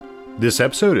This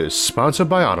episode is sponsored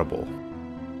by Audible.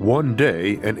 One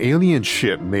day, an alien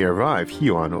ship may arrive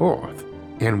here on Earth,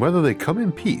 and whether they come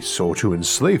in peace or to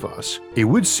enslave us, it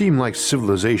would seem like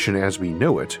civilization as we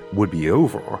know it would be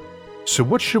over. So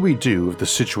what should we do if the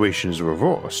situation is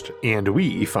reversed, and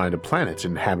we find a planet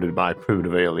inhabited by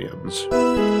primitive aliens?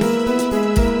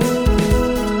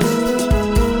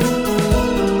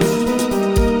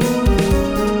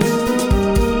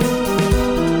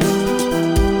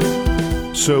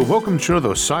 So welcome to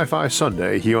another Sci-Fi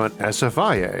Sunday here on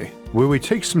SFIA, where we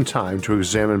take some time to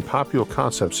examine popular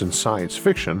concepts in science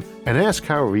fiction and ask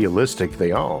how realistic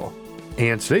they are.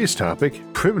 And today's topic,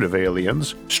 primitive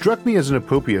aliens, struck me as an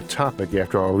appropriate topic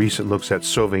after our recent looks at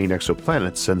surveying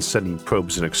exoplanets and sending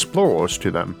probes and explorers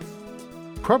to them.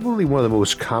 Probably one of the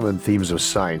most common themes of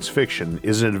science fiction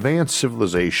is an advanced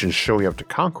civilization showing up to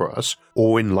conquer us,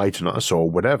 or enlighten us, or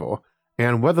whatever,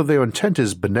 and whether their intent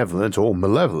is benevolent or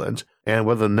malevolent, and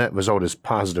whether the net result is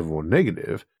positive or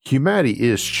negative, humanity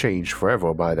is changed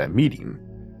forever by that meeting.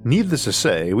 Needless to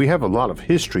say, we have a lot of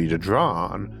history to draw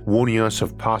on, warning us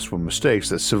of possible mistakes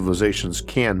that civilizations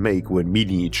can make when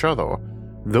meeting each other.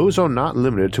 Those are not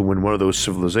limited to when one of those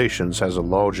civilizations has a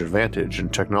large advantage in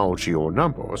technology or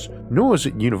numbers, nor is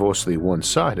it universally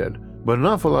one-sided, but an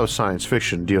awful lot of science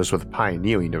fiction deals with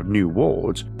pioneering of new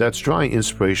worlds that's drawing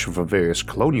inspiration from various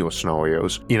colonial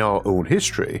scenarios in our own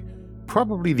history,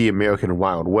 probably the American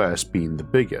Wild West being the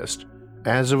biggest.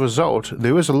 As a result,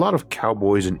 there is a lot of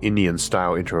cowboys and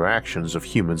Indian-style interactions of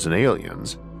humans and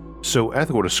aliens, so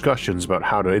ethical discussions about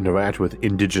how to interact with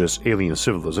indigenous alien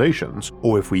civilizations,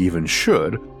 or if we even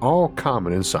should, are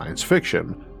common in science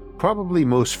fiction, probably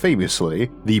most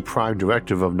famously the Prime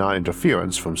Directive of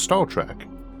Non-Interference from Star Trek.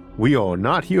 We are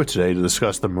not here today to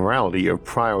discuss the morality of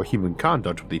prior human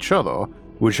conduct with each other,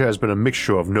 which has been a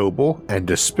mixture of noble and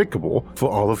despicable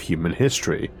for all of human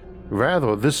history.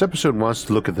 Rather, this episode wants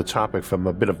to look at the topic from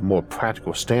a bit of a more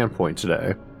practical standpoint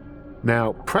today.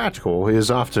 Now, practical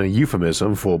is often a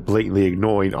euphemism for blatantly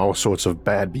ignoring all sorts of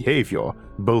bad behavior,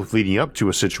 both leading up to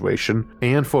a situation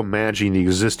and for managing the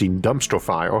existing dumpster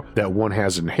fire that one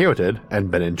has inherited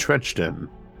and been entrenched in.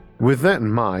 With that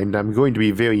in mind, I'm going to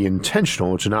be very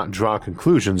intentional to not draw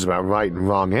conclusions about right and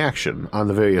wrong action on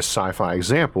the various sci-fi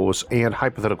examples and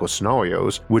hypothetical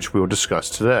scenarios which we'll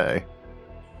discuss today.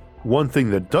 One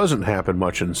thing that doesn't happen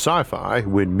much in sci-fi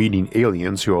when meeting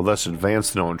aliens who are less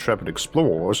advanced than our intrepid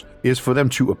explorers is for them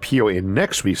to appear in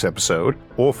next week's episode,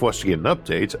 or for us to get an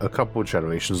update a couple of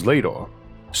generations later.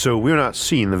 So we're not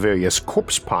seeing the various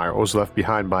corpse piles left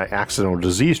behind by accidental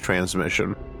disease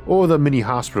transmission, or the mini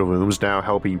hospital rooms now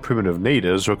helping primitive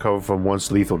natives recover from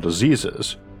once lethal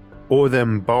diseases, or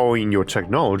them borrowing your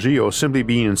technology or simply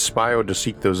being inspired to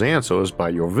seek those answers by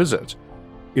your visit.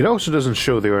 It also doesn't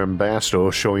show their ambassador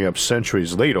showing up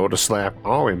centuries later to slap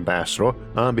our ambassador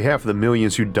on behalf of the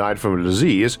millions who died from a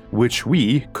disease which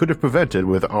we could have prevented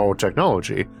with our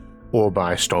technology, or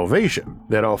by starvation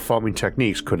that our farming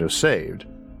techniques could have saved,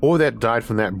 or that died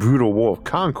from that brutal war of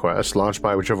conquest launched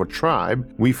by whichever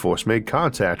tribe we first made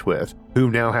contact with, who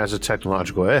now has a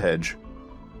technological edge.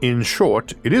 In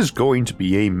short, it is going to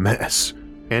be a mess.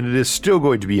 And it is still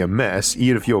going to be a mess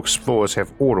even if your explorers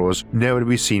have orders never to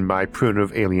be seen by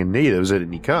primitive alien natives at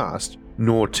any cost,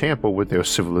 nor tamper with their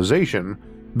civilization,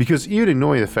 because even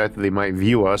ignoring the fact that they might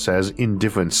view us as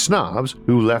indifferent snobs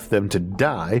who left them to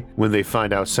die when they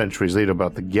find out centuries later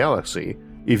about the galaxy,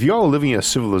 if you're living in a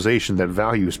civilization that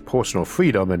values personal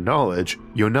freedom and knowledge,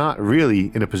 you're not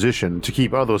really in a position to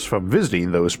keep others from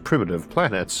visiting those primitive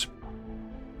planets.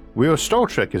 Where Star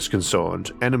Trek is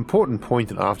concerned, an important point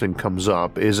that often comes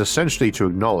up is essentially to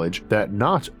acknowledge that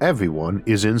not everyone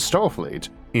is in Starfleet.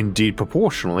 Indeed,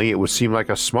 proportionally, it would seem like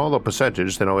a smaller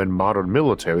percentage than are in modern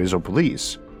militaries or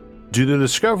police. Do the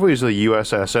discoveries of the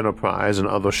USS Enterprise and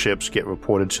other ships get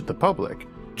reported to the public?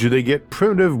 Do they get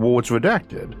primitive words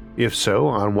redacted? If so,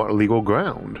 on what legal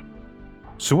ground?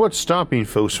 So what's stopping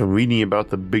folks from reading about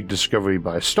the big discovery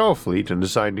by Starfleet and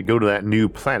deciding to go to that new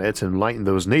planet and enlighten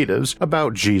those natives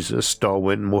about Jesus,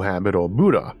 Darwin, Muhammad, or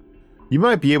Buddha? You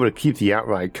might be able to keep the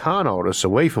outright con artists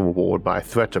away from aboard by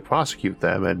threat to prosecute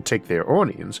them and take their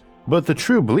earnings, but the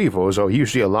true believers are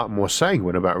usually a lot more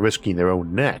sanguine about risking their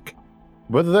own neck.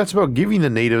 Whether that's about giving the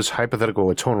natives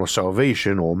hypothetical eternal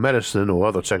salvation or medicine or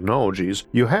other technologies,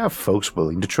 you have folks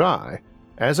willing to try.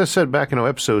 As I said back in our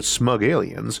episode Smug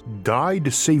Aliens,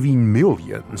 died saving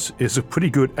millions is a pretty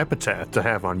good epitaph to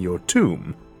have on your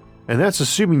tomb. And that's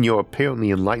assuming your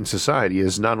apparently enlightened society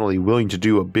is not only willing to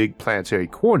do a big planetary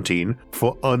quarantine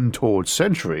for untold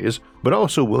centuries, but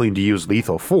also willing to use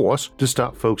lethal force to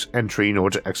stop folks entering or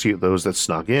to execute those that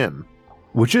snuck in.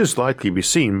 which is likely to be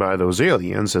seen by those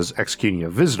aliens as executing a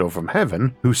visitor from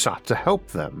heaven who sought to help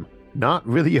them. Not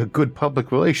really a good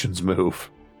public relations move.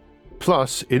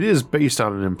 Plus, it is based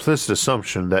on an implicit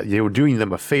assumption that they were doing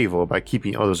them a favor by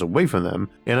keeping others away from them,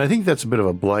 and I think that's a bit of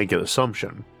a blanket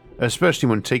assumption, especially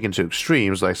when taken to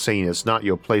extremes like saying it's not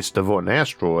your place to avoid an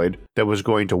asteroid that was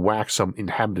going to whack some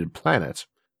inhabited planet.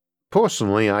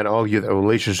 Personally, I'd argue that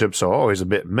relationships are always a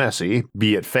bit messy,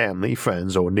 be it family,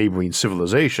 friends, or neighboring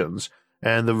civilizations,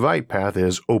 and the right path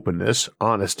is openness,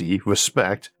 honesty,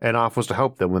 respect, and offers to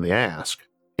help them when they ask,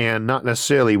 and not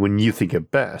necessarily when you think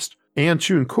it best, and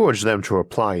to encourage them to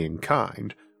reply in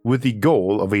kind, with the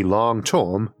goal of a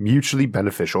long-term, mutually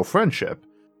beneficial friendship.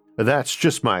 That's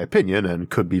just my opinion and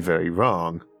could be very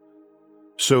wrong.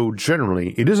 So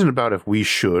generally, it isn't about if we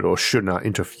should or should not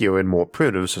interfere in more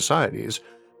primitive societies,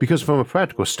 because from a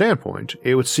practical standpoint,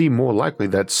 it would seem more likely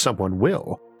that someone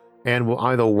will, and will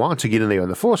either want to get in there in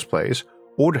the first place,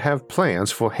 or to have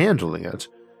plans for handling it,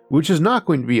 which is not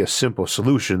going to be a simple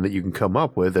solution that you can come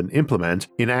up with and implement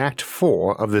in Act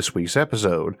 4 of this week's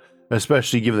episode,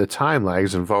 especially given the time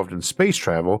lags involved in space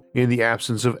travel in the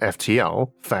absence of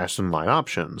FTL, fast and light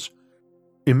options.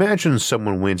 Imagine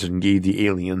someone went and gave the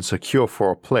aliens a cure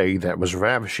for a plague that was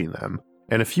ravishing them,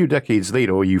 and a few decades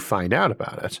later you find out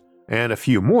about it. And a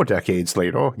few more decades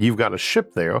later, you've got a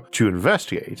ship there to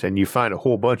investigate, and you find a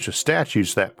whole bunch of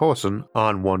statues of that person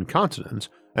on one continent,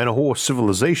 and a whole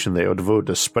civilization there devoted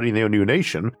to spreading their new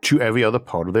nation to every other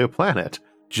part of their planet,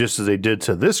 just as they did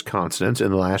to this continent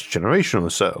in the last generation or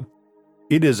so.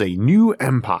 It is a new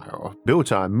empire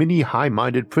built on many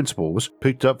high-minded principles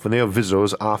picked up from their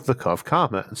visitors' off-the-cuff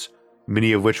comments,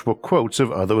 many of which were quotes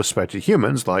of other respected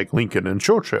humans like Lincoln and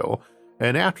Churchill,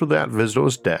 and after that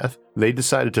visitor's death, they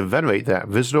decided to venerate that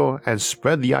visitor and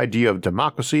spread the idea of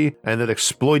democracy and that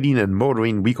exploiting and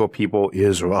murdering weaker people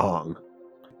is wrong.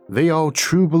 They are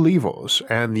true believers,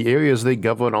 and the areas they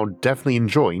govern are definitely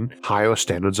enjoying higher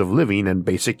standards of living and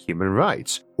basic human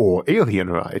rights, or alien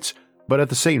rights, but at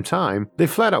the same time, they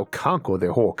flat out conquer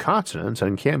their whole continent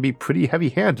and can be pretty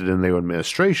heavy-handed in their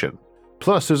administration.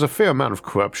 Plus, there's a fair amount of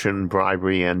corruption,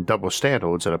 bribery, and double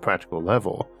standards at a practical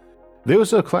level. There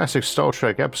was a classic Star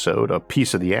Trek episode, A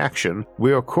Piece of the Action,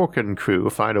 where Kirk and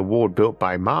crew find a world built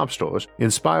by mobsters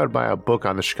inspired by a book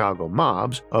on the Chicago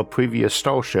mobs, a previous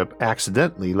starship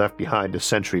accidentally left behind a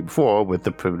century before with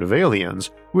the primitive aliens,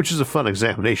 which is a fun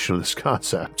examination of this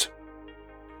concept.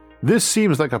 This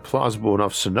seems like a plausible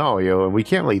enough scenario, and we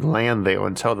can't really land there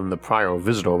and tell them the prior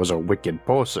visitor was a wicked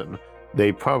person.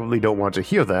 They probably don't want to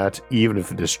hear that, even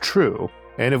if it is true,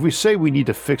 and if we say we need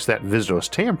to fix that visitor's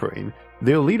tampering,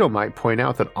 their leader might point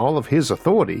out that all of his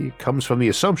authority comes from the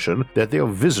assumption that their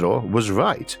visitor was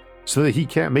right, so that he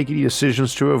can't make any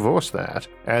decisions to reverse that,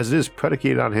 as it is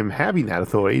predicated on him having that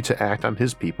authority to act on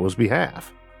his people's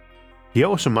behalf. He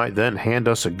also might then hand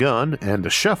us a gun and a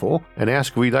shovel and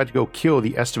ask if we'd like to go kill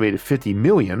the estimated 50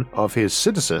 million of his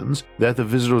citizens that the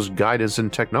visitor's guidance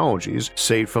and technologies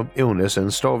saved from illness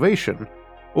and starvation,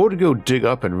 or to go dig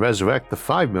up and resurrect the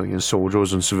 5 million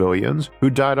soldiers and civilians who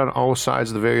died on all sides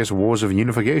of the various wars of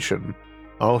unification.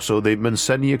 Also, they've been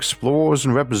sending explorers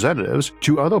and representatives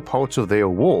to other parts of their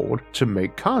world to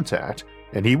make contact,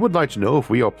 and he would like to know if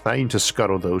we are planning to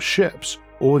scuttle those ships,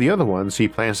 or the other ones he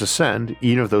plans to send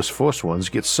even if those first ones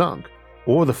get sunk,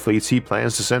 or the fleets he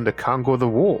plans to send to conquer the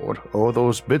world, or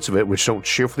those bits of it which don't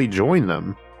cheerfully join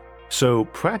them. So,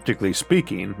 practically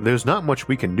speaking, there's not much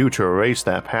we can do to erase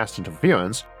that past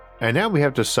interference, and now we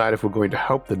have to decide if we're going to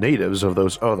help the natives of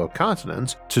those other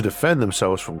continents to defend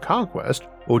themselves from conquest,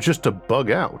 or just to bug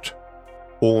out.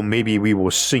 Or maybe we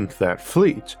will sink that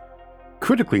fleet.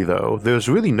 Critically though, there's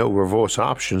really no reverse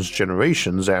options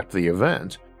generations after the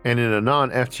event, and in a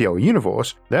non-FTL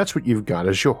universe, that's what you've got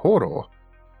as your hurdle.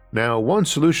 Now, one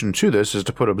solution to this is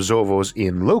to put observers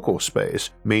in local space,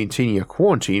 maintaining a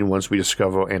quarantine once we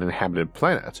discover an inhabited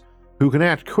planet, who can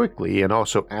act quickly and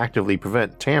also actively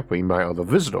prevent tampering by other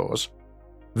visitors.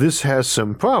 This has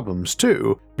some problems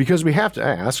too, because we have to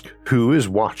ask who is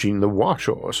watching the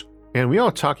Watchers, and we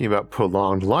are talking about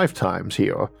prolonged lifetimes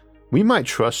here. We might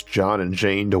trust John and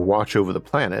Jane to watch over the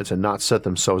planet and not set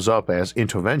themselves up as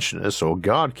interventionists or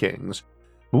god kings,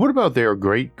 but what about their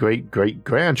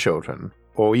great-great-great-grandchildren?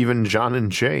 Or even John and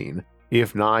Jane,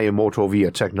 if nigh immortal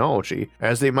via technology,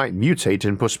 as they might mutate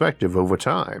in perspective over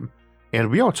time. And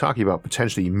we are talking about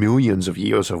potentially millions of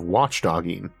years of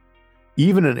watchdogging.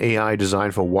 Even an AI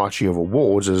designed for watching over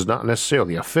worlds is not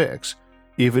necessarily a fix.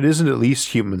 If it isn't at least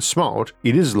human smart,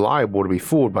 it is liable to be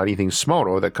fooled by anything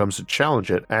smarter that comes to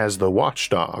challenge it as the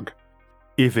watchdog.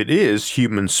 If it is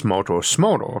human smart or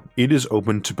smarter, it is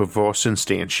open to perverse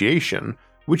instantiation,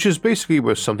 which is basically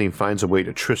where something finds a way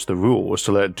to twist the rules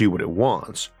to let it do what it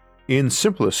wants. In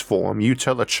simplest form, you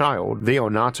tell a child they are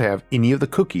not to have any of the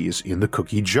cookies in the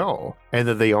cookie jar, and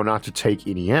that they are not to take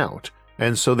any out,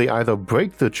 and so they either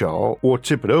break the jar or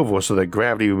tip it over so that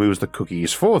gravity removes the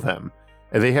cookies for them,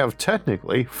 and they have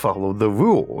technically followed the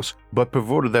rules, but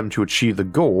perverted them to achieve the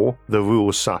goal the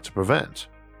rules sought to prevent.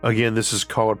 Again, this is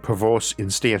called perverse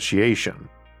instantiation.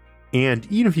 And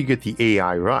even if you get the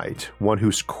AI right, one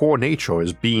whose core nature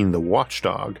is being the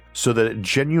watchdog, so that it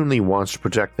genuinely wants to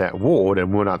protect that world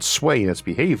and will not sway in its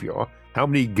behavior, how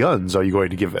many guns are you going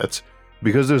to give it?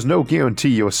 Because there's no guarantee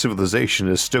your civilization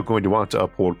is still going to want to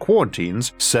uphold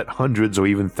quarantines set hundreds or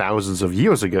even thousands of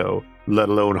years ago, let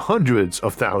alone hundreds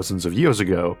of thousands of years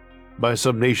ago, by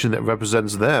some nation that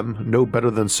represents them no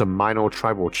better than some minor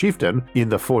tribal chieftain in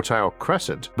the Fertile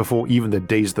Crescent before even the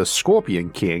days the Scorpion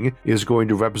King is going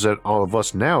to represent all of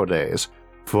us nowadays,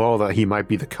 for all that he might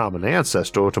be the common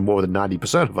ancestor to more than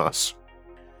 90% of us.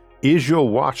 Is your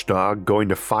watchdog going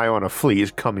to fire on a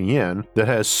fleet coming in that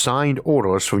has signed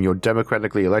orders from your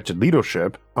democratically elected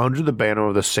leadership under the banner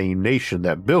of the same nation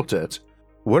that built it?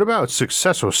 What about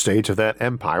successor states if that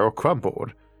empire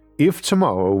crumbled? If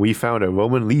tomorrow we found a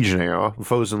Roman legionnaire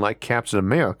frozen like Captain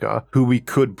America who we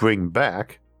could bring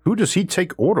back, who does he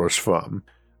take orders from?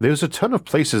 There's a ton of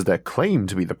places that claim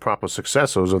to be the proper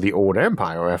successors of the old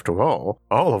empire after all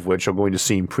of which are going to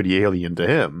seem pretty alien to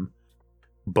him.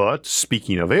 But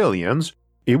speaking of aliens,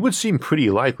 it would seem pretty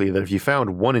likely that if you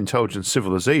found one intelligent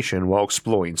civilization while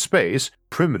exploring space,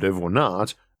 primitive or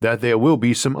not, that there will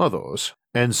be some others,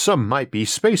 and some might be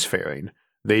spacefaring.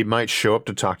 They might show up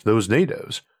to talk to those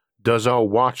natives. Does our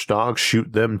watchdog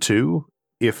shoot them too?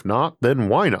 If not, then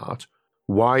why not?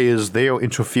 Why is their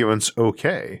interference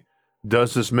okay?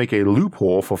 Does this make a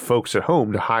loophole for folks at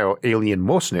home to hire alien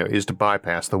mercenaries to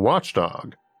bypass the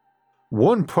watchdog?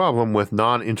 One problem with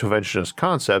non-interventionist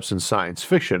concepts in science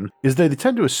fiction is that they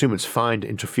tend to assume it's fine to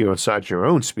interfere inside your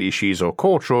own species or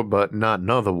culture, but not in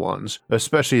other ones,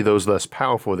 especially those less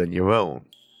powerful than your own.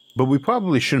 But we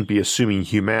probably shouldn't be assuming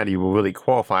humanity will really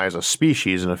qualify as a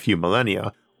species in a few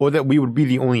millennia, or that we would be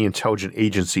the only intelligent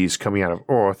agencies coming out of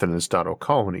Earth and its daughter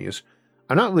colonies.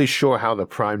 I'm not really sure how the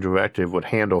Prime Directive would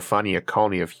handle finding a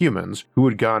colony of humans who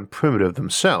had gone primitive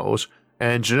themselves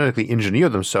and genetically engineer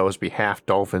themselves to be half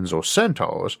dolphins or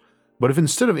centaurs, but if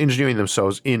instead of engineering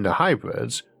themselves into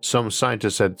hybrids, some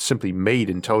scientists had simply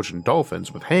made intelligent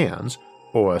dolphins with hands,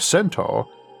 or a centaur,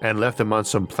 and left them on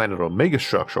some planet or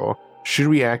megastructure, should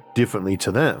we act differently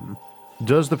to them?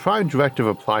 Does the Prime Directive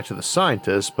apply to the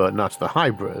scientists but not to the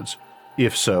hybrids?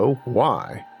 If so,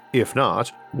 why? If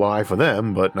not, why for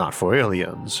them but not for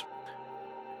aliens?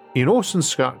 In Orson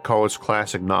Scott Card's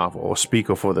classic novel,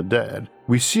 Speaker for the Dead,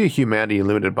 we see a humanity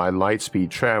limited by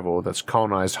light-speed travel that's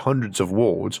colonized hundreds of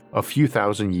worlds a few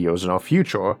thousand years in our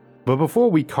future, but before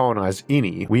we colonized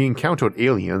any, we encountered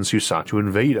aliens who sought to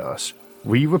invade us.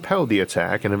 We repelled the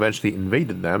attack and eventually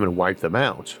invaded them and wiped them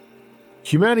out.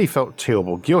 Humanity felt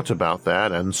terrible guilt about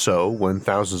that, and so, when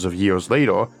thousands of years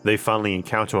later they finally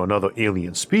encounter another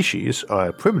alien species,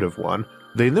 a primitive one,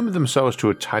 they limit themselves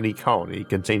to a tiny colony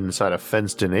contained inside a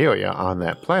fenced-in area on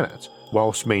that planet,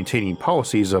 whilst maintaining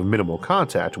policies of minimal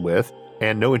contact with,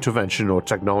 and no intervention or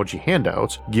technology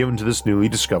handouts given to this newly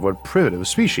discovered primitive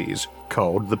species,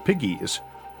 called the Piggies.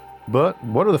 But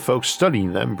one of the folks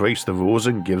studying them breaks the rules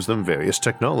and gives them various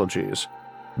technologies.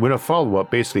 When a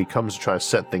follow-up basically comes to try to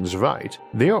set things right,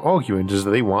 their argument is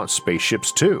that they want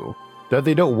spaceships too, that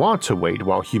they don't want to wait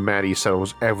while humanity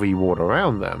settles every world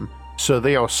around them, so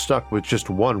they are stuck with just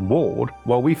one world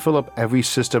while we fill up every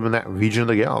system in that region of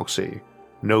the galaxy.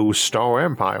 No star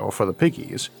empire for the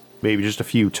Piggies, maybe just a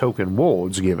few token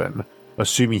worlds given,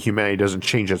 assuming humanity doesn't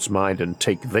change its mind and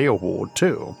take their world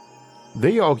too.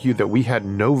 They argue that we had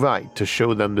no right to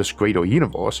show them this greater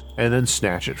universe and then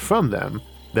snatch it from them,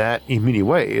 that, in many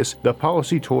ways, the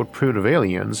policy toward primitive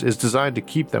aliens is designed to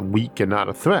keep them weak and not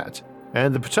a threat,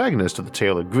 and the protagonist of the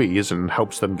tale agrees and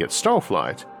helps them get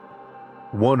starflight.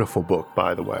 Wonderful book,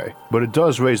 by the way, but it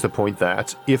does raise the point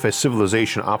that, if a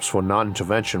civilization opts for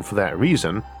non-intervention for that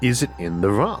reason, is it in the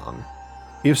wrong?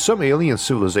 If some alien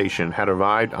civilization had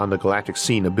arrived on the galactic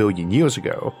scene a billion years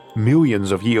ago,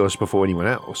 millions of years before anyone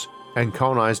else, and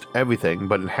colonized everything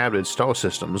but inhabited star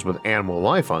systems with animal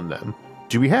life on them,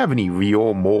 do we have any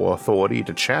real moral authority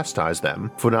to chastise them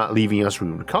for not leaving us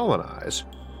room to colonize?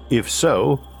 If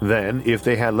so, then if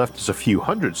they had left us a few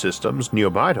hundred systems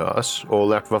nearby to us, or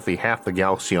left roughly half the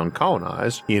galaxy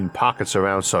uncolonized in pockets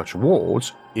around such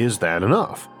worlds, is that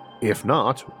enough? If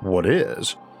not, what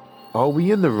is? Are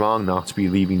we in the wrong not to be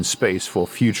leaving space for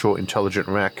future intelligent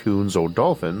raccoons or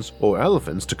dolphins or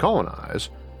elephants to colonize?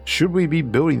 Should we be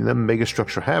building them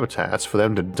megastructure habitats for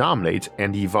them to dominate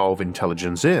and evolve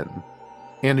intelligence in?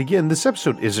 And again, this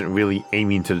episode isn't really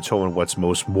aiming to determine what's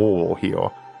most moral here.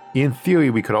 In theory,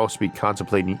 we could also be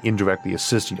contemplating indirectly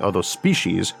assisting other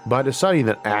species by deciding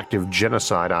that active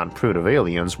genocide on primitive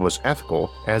aliens was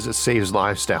ethical as it saves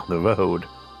lives down the road.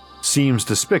 Seems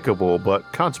despicable,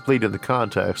 but contemplate in the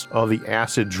context of the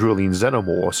acid-drooling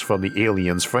xenomorphs from the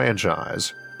Aliens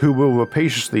franchise, who will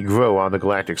rapaciously grow on the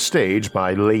galactic stage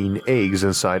by laying eggs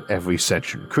inside every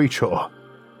sentient creature.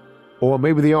 Or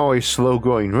maybe they are a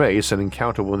slow-growing race and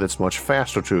encounter one that's much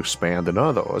faster to expand than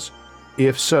others.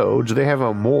 If so, do they have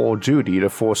a moral duty to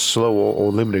force slower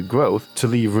or limited growth to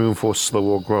leave room for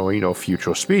slower growing or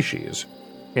future species?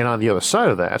 And on the other side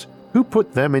of that, who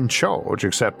put them in charge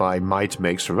except by might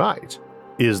makes right?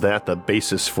 Is that the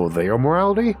basis for their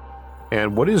morality?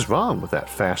 And what is wrong with that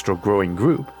faster growing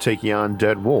group taking on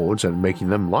dead worlds and making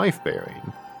them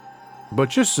life-bearing? But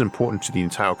just as important to the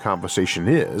entire conversation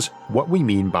is what we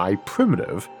mean by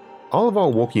primitive. All of our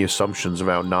working assumptions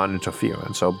about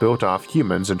non-interference are built off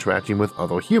humans interacting with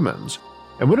other humans,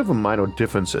 and whatever minor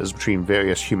differences between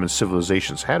various human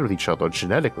civilizations had with each other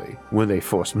genetically when they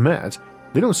first met,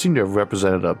 they don't seem to have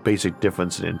represented a basic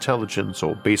difference in intelligence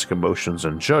or basic emotions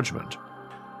and judgment,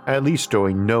 at least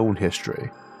during known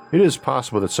history. It is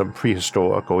possible that some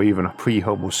prehistoric or even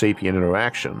pre-Homo sapien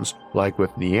interactions, like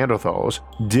with Neanderthals,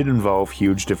 did involve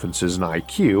huge differences in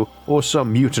IQ, or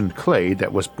some mutant clade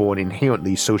that was born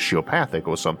inherently sociopathic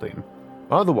or something.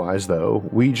 Otherwise, though,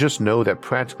 we just know that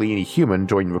practically any human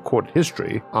during recorded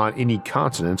history, on any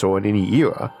continent or in any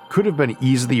era, could have been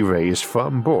easily raised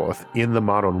from birth in the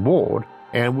modern world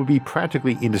and would be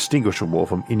practically indistinguishable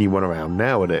from anyone around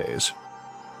nowadays.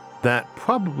 That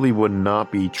probably would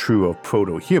not be true of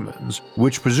proto-humans,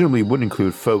 which presumably would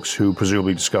include folks who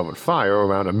presumably discovered fire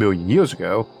around 1 million years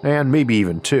ago, and maybe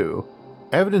even 2.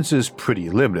 Evidence is pretty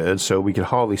limited, so we can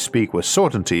hardly speak with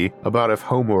certainty about if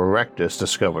Homo erectus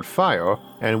discovered fire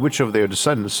and which of their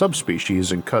descendant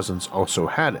subspecies and cousins also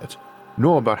had it,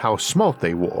 nor about how smart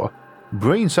they were.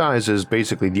 Brain size is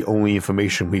basically the only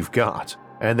information we've got,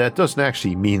 and that doesn't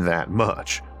actually mean that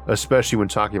much, especially when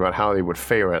talking about how they would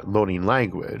fare at learning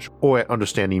language or at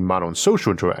understanding modern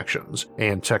social interactions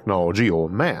and technology or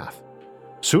math.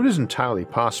 So it is entirely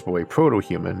possible a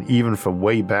proto-human, even from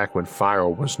way back when fire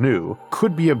was new,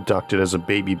 could be abducted as a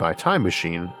baby by time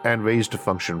machine and raised to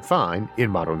function fine in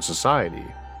modern society.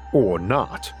 Or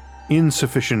not.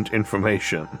 Insufficient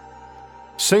information.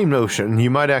 Same notion, you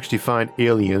might actually find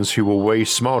aliens who were way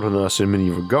smarter than us in many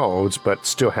regards but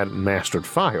still hadn't mastered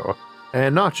fire,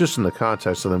 and not just in the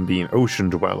context of them being ocean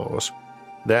dwellers.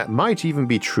 That might even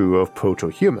be true of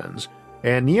proto-humans,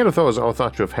 and Neanderthals are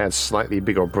thought to have had slightly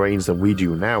bigger brains than we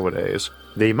do nowadays.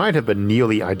 They might have been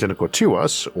nearly identical to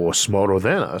us, or smarter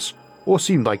than us, or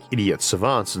seemed like idiot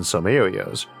savants in some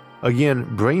areas.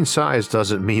 Again, brain size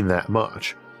doesn't mean that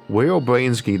much. Whale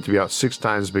brains can get to be about 6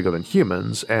 times bigger than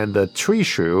humans, and the tree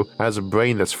shrew has a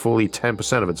brain that's fully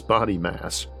 10% of its body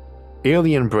mass.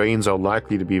 Alien brains are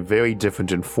likely to be very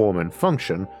different in form and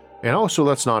function, and also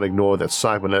let's not ignore that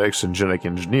cybernetics and genetic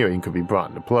engineering could be brought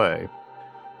into play.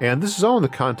 And this is all in the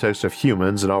context of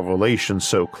humans and our relations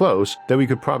so close that we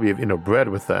could probably have interbred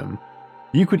with them.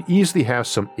 You could easily have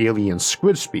some alien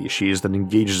squid species that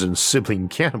engages in sibling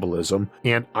cannibalism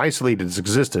and isolate its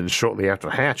existence shortly after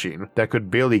hatching that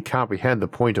could barely comprehend the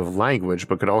point of language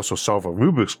but could also solve a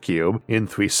Rubik's Cube in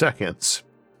 3 seconds.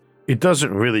 It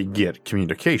doesn't really get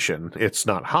communication, it's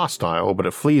not hostile, but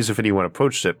it flees if anyone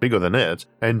approaches it bigger than it,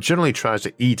 and generally tries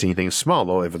to eat anything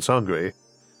smaller if it's hungry.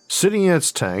 Sitting in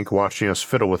its tank watching us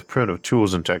fiddle with primitive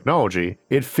tools and technology,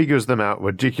 it figures them out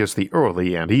ridiculously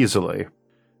early and easily.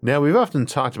 Now, we've often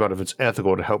talked about if it's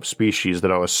ethical to help species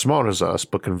that are as smart as us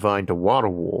but confined to water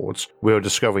worlds, where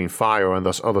discovering fire and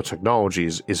thus other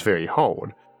technologies is very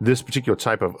hard. This particular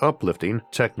type of uplifting,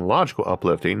 technological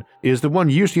uplifting, is the one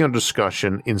usually under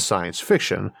discussion in science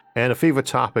fiction, and a favorite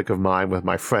topic of mine with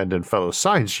my friend and fellow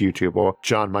science YouTuber,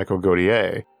 John Michael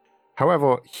Gaudier.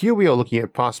 However, here we are looking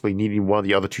at possibly needing one of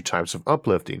the other 2 types of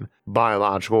uplifting,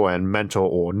 biological and mental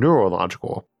or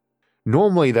neurological.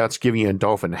 Normally that's giving a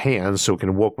dolphin hands so it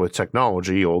can work with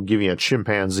technology, or giving a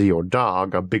chimpanzee or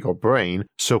dog a bigger brain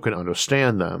so it can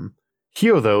understand them.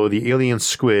 Here though, the alien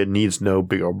squid needs no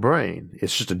bigger brain,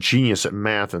 it's just a genius at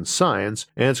math and science,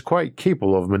 and it's quite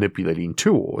capable of manipulating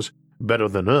tools, better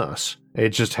than us. It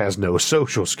just has no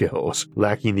social skills,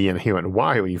 lacking the inherent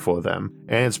wiring for them,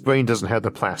 and its brain doesn't have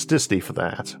the plasticity for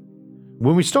that.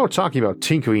 When we start talking about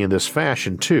tinkering in this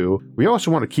fashion too, we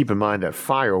also want to keep in mind that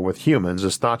fire with humans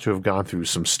is thought to have gone through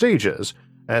some stages,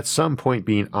 at some point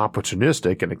being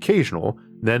opportunistic and occasional,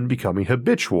 then becoming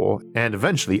habitual and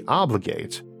eventually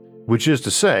obligate, which is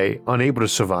to say, unable to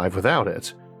survive without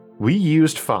it. We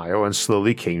used fire and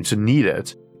slowly came to need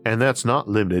it, and that's not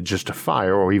limited just to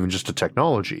fire or even just to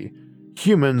technology.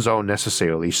 Humans are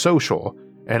necessarily social,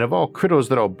 and of all critters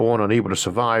that are born unable to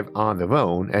survive on their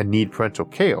own and need parental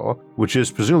care, which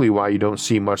is presumably why you don't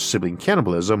see much sibling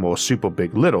cannibalism or super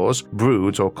big litters,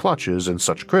 broods, or clutches in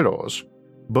such critters.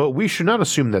 But we should not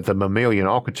assume that the mammalian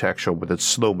architecture with its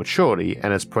slow maturity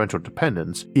and its parental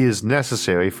dependence is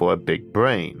necessary for a big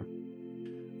brain.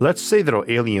 Let's say that our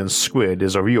alien squid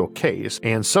is a real case,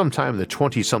 and sometime in the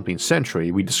 20-something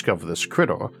century we discover this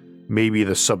critter, maybe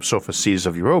the subsurface seas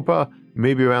of Europa,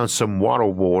 maybe around some water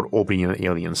world orbiting an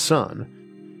alien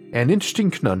sun. An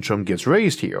interesting conundrum gets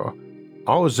raised here.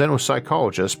 Our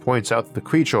xenopsychologist points out that the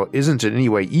creature isn't in any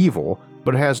way evil,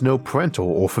 but it has no parental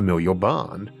or familial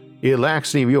bond. It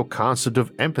lacks any real concept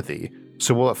of empathy,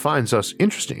 so while it finds us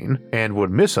interesting, and would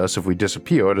miss us if we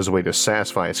disappeared as a way to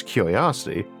satisfy its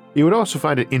curiosity, it would also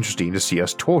find it interesting to see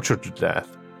us tortured to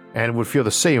death, and would feel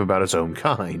the same about its own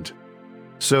kind.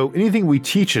 So anything we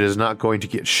teach it is not going to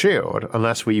get shared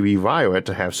unless we rewire it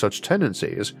to have such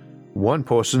tendencies. One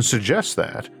person suggests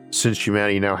that, since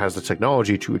humanity now has the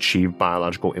technology to achieve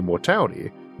biological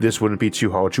immortality, this wouldn't be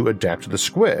too hard to adapt to the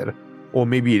squid, or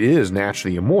maybe it is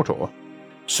naturally immortal.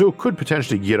 So it could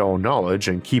potentially get our knowledge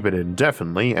and keep it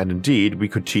indefinitely, and indeed we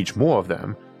could teach more of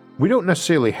them. We don't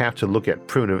necessarily have to look at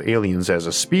primitive aliens as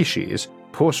a species.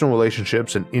 Personal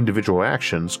relationships and individual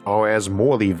actions are as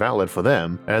morally valid for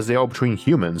them as they are between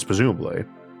humans, presumably.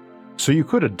 So you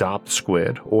could adopt the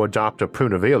squid, or adopt a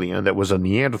primitive alien that was a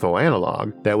Neanderthal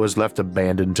analog that was left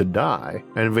abandoned to die,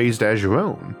 and raised as your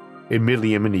own.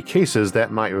 Admittedly, in many cases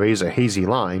that might raise a hazy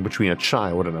line between a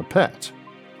child and a pet.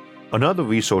 Another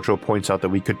researcher points out that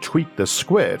we could tweak the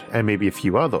squid, and maybe a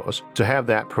few others, to have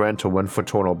that parental and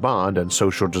fraternal bond and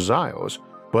social desires,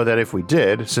 but that if we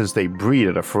did, since they breed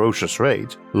at a ferocious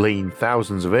rate, laying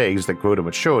thousands of eggs that grow to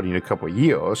maturity in a couple of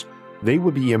years, they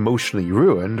would be emotionally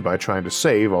ruined by trying to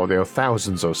save all their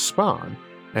thousands of spawn,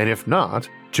 and if not,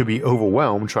 to be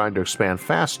overwhelmed trying to expand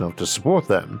fast enough to support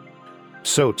them.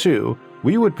 So too,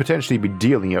 we would potentially be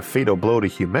dealing a fatal blow to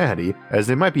humanity, as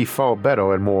they might be far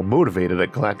better and more motivated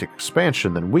at galactic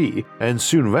expansion than we, and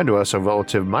soon render us a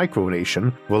relative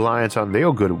micronation reliant on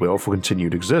their goodwill for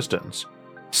continued existence.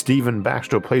 Stephen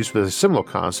Baxter plays with a similar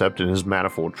concept in his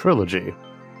Manifold trilogy.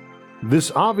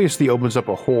 This obviously opens up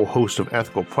a whole host of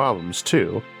ethical problems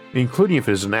too, including if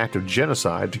it is an act of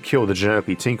genocide to kill the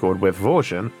genetically tinkered with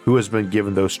version who has been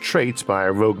given those traits by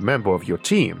a rogue member of your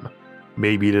team.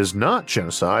 Maybe it is not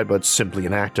genocide, but simply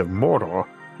an act of murder,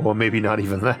 or maybe not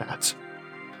even that.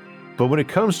 But when it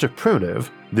comes to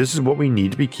primitive, this is what we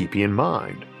need to be keeping in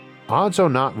mind. Odds are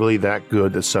not really that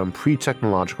good that some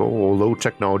pre-technological or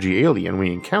low-technology alien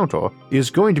we encounter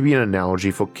is going to be an analogy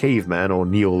for cavemen or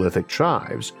Neolithic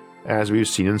tribes, as we've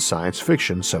seen in science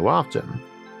fiction so often.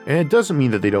 And it doesn't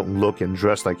mean that they don't look and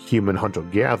dress like human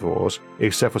hunter-gatherers,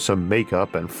 except for some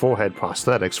makeup and forehead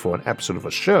prosthetics for an episode of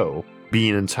a show,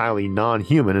 being entirely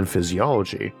non-human in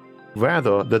physiology.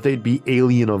 Rather, that they'd be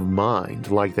alien of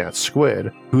mind, like that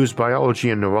squid, whose biology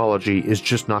and neurology is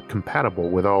just not compatible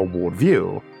with our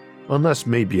worldview. Unless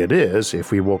maybe it is,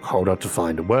 if we work hard enough to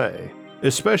find a way.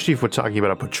 Especially if we're talking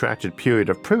about a protracted period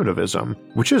of primitivism,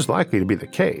 which is likely to be the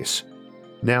case.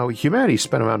 Now, humanity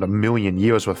spent around 1 million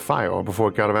years with fire before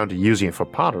it got around to using it for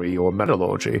pottery or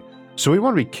metallurgy, so we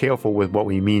want to be careful with what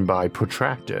we mean by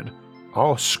protracted.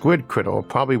 Our squid critter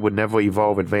probably would never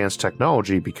evolve advanced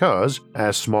technology because,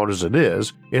 as smart as it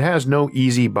is, it has no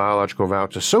easy biological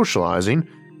route to socializing,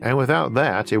 and without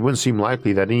that, it wouldn't seem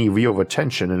likely that any real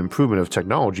retention and improvement of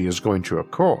technology is going to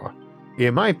occur.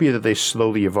 It might be that they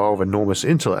slowly evolve enormous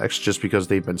intellects just because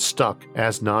they've been stuck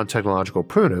as non-technological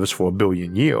primitives for 1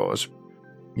 billion years.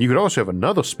 You could also have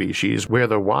another species where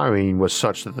their wiring was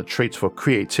such that the traits for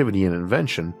creativity and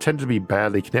invention tend to be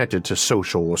badly connected to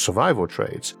social or survival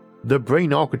traits. The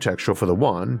brain architecture for the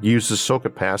one uses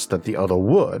circuit paths that the other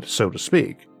would, so to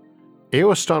speak.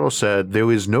 Aristotle said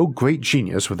there is no great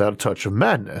genius without a touch of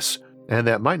madness, and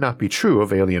that might not be true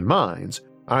of alien minds,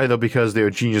 either because their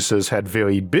geniuses had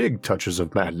very big touches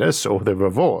of madness or the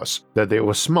reverse, that they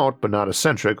were smart but not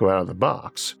eccentric or out of the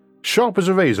box. Sharp as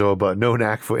a razor but no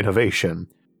knack for innovation.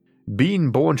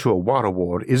 Being born to a water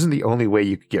world isn't the only way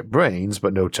you could get brains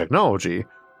but no technology,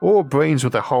 or brains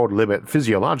with a hard limit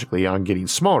physiologically on getting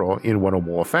smarter in one or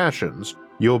more fashions.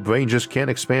 Your brain just can't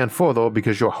expand further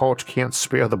because your heart can't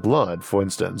spare the blood, for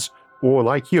instance, or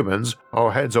like humans,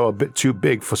 our heads are a bit too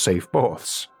big for safe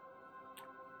births.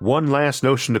 One last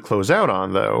notion to close out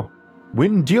on, though.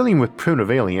 When dealing with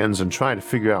primitive aliens and trying to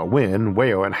figure out when,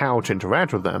 where, and how to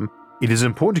interact with them, it is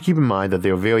important to keep in mind that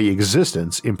their very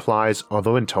existence implies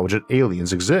other intelligent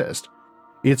aliens exist.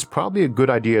 It's probably a good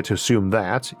idea to assume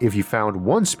that, if you found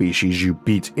one species you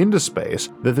beat into space,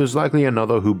 that there's likely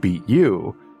another who beat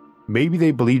you. Maybe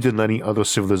they believed in letting other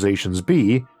civilizations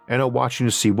be, and are watching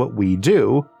to see what we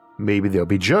do. Maybe they'll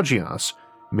be judging us.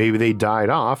 Maybe they died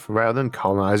off rather than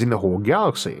colonizing the whole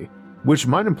galaxy, which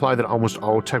might imply that almost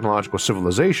all technological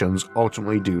civilizations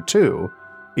ultimately do too.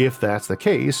 If that's the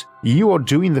case, you are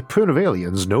doing the primitive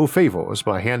aliens no favors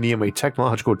by handing them a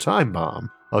technological time bomb,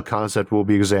 a concept we'll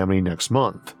be examining next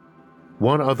month.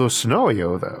 One other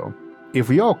scenario though, if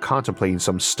we are contemplating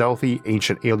some stealthy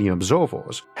ancient alien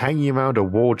observers hanging around a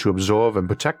world to observe and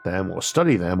protect them or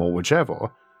study them or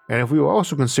whichever, and if we were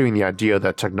also considering the idea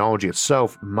that technology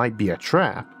itself might be a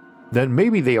trap, then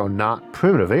maybe they are not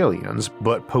primitive aliens,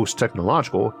 but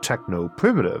post-technological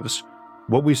techno-primitives.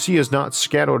 What we see is not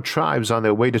scattered tribes on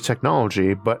their way to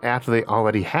technology, but after they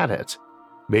already had it.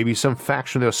 Maybe some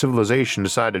faction of their civilization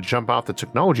decided to jump off the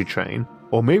technology train,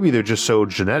 or maybe they're just so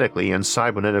genetically and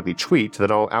cybernetically tweaked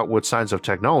that all outward signs of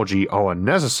technology are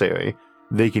unnecessary.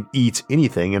 They can eat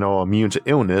anything and are immune to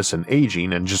illness and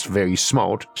aging and just very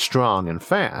smart, strong, and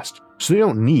fast, so they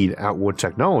don't need outward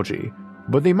technology.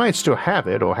 But they might still have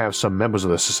it or have some members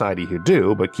of the society who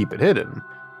do, but keep it hidden.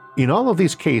 In all of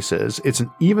these cases, it's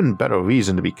an even better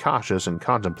reason to be cautious and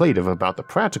contemplative about the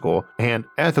practical and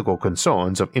ethical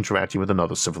concerns of interacting with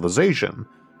another civilization,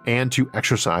 and to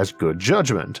exercise good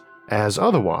judgment, as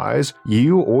otherwise,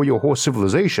 you or your whole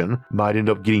civilization might end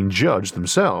up getting judged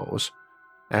themselves.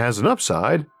 As an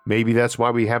upside, maybe that's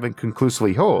why we haven't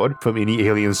conclusively heard from any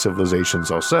alien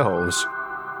civilizations ourselves.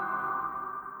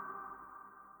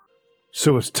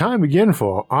 So it's time again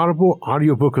for our Audible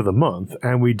Audiobook of the Month,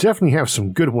 and we definitely have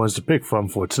some good ones to pick from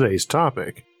for today's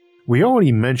topic. We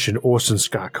already mentioned Orson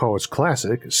Scott Card's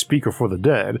classic, Speaker for the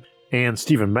Dead, and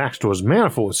Stephen Baxter's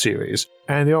Manifold series,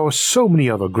 and there are so many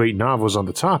other great novels on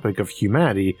the topic of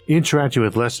humanity interacting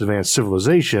with less advanced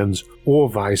civilizations, or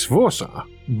vice versa.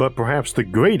 But perhaps the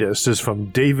greatest is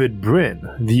from David Brin,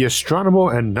 the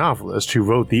astronomer and novelist who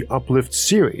wrote the Uplift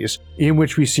series, in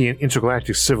which we see an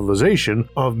intergalactic civilization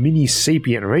of many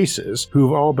sapient races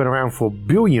who've all been around for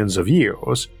billions of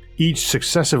years, each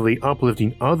successively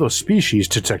uplifting other species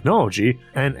to technology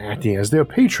and acting as their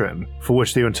patron, for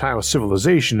which their entire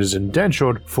civilization is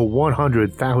indentured for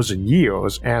 100,000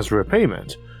 years as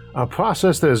repayment, a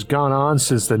process that has gone on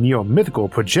since the neo-mythical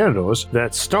progenitors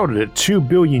that started it 2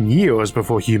 billion years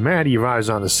before humanity arrives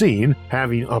on the scene,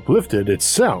 having uplifted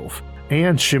itself,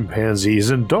 and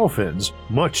chimpanzees and dolphins,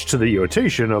 much to the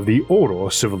irritation of the older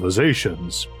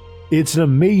civilizations. It's an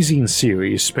amazing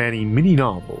series spanning many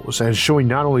novels and showing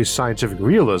not only scientific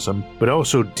realism, but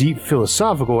also deep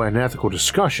philosophical and ethical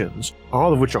discussions,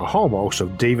 all of which are hallmarks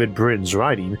of David Brin's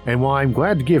writing, and why I'm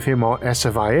glad to give him our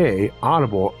SFIA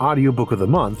Audible Audiobook of the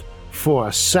Month for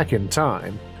a second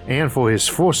time, and for his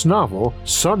first novel,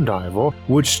 Sundiver,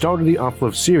 which started the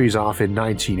Uplift series off in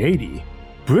 1980.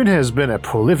 Brin has been a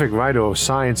prolific writer of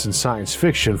science and science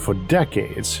fiction for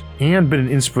decades, and been an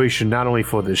inspiration not only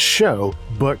for this show,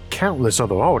 but countless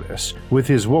other artists, with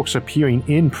his works appearing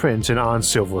in print and on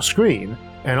silver screen,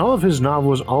 and all of his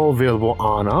novels are available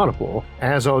on Audible,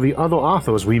 as are the other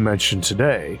authors we mentioned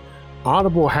today.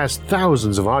 Audible has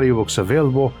thousands of audiobooks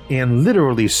available and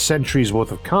literally centuries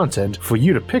worth of content for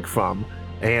you to pick from,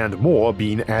 and more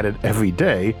being added every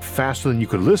day faster than you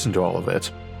could listen to all of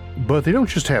it. But they don't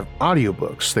just have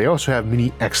audiobooks, they also have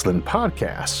many excellent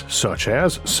podcasts, such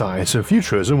as Science and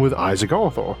Futurism with Isaac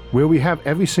Arthur, where we have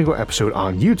every single episode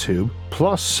on YouTube,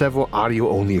 plus several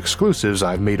audio-only exclusives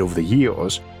I've made over the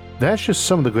years. That's just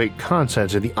some of the great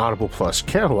content in the Audible Plus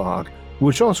catalog,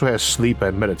 which also has sleep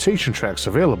and meditation tracks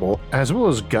available, as well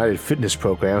as guided fitness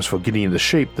programs for getting into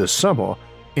shape this summer,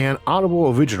 and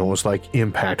Audible originals like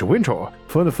Impact Winter,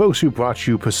 from the folks who brought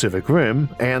you Pacific Rim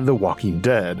and The Walking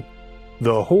Dead.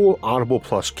 The whole Audible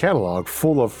Plus catalog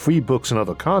full of free books and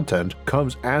other content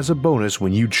comes as a bonus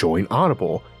when you join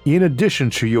Audible, in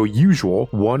addition to your usual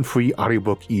one free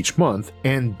audiobook each month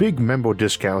and big member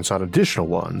discounts on additional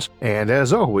ones, and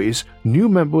as always, new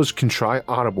members can try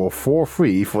Audible for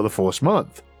free for the first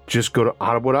month. Just go to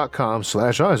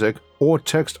audible.com/Isaac or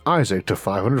text Isaac to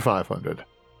 500-500.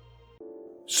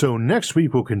 So next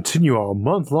week we'll continue our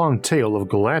month-long tale of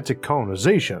galactic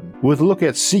colonization with a look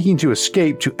at seeking to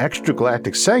escape to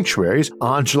extragalactic sanctuaries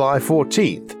on July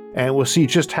 14th, and we'll see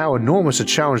just how enormous a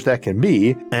challenge that can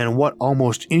be and what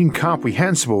almost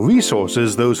incomprehensible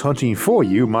resources those hunting for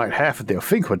you might have at their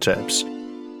fingertips.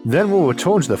 Then we'll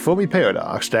return to the Fermi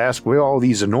Paradox to ask where all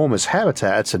these enormous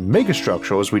habitats and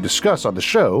megastructures we discuss on the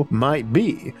show might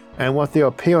be, and what their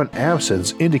apparent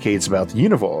absence indicates about the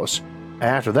universe.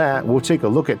 After that, we'll take a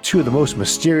look at two of the most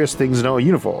mysterious things in our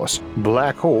universe,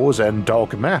 black holes and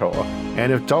dark matter,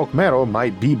 and if dark matter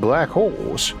might be black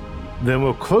holes. Then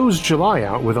we'll close July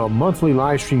out with our monthly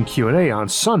livestream Q&A on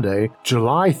Sunday,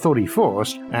 July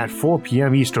 31st at 4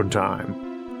 p.m. Eastern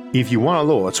Time. If you want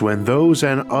alerts when those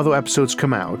and other episodes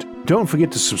come out, don't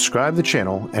forget to subscribe to the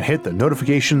channel and hit the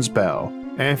notifications bell.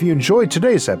 And if you enjoyed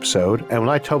today's episode and would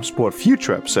like to help support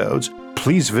future episodes,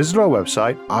 please visit our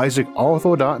website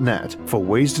isaacarthur.net for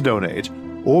ways to donate,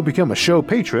 or become a show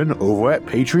patron over at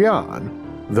Patreon.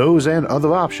 Those and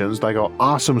other options, like our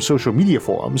awesome social media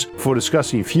forums for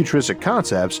discussing futuristic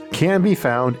concepts, can be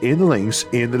found in the links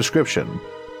in the description.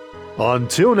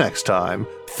 Until next time,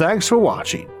 thanks for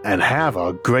watching and have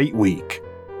a great week.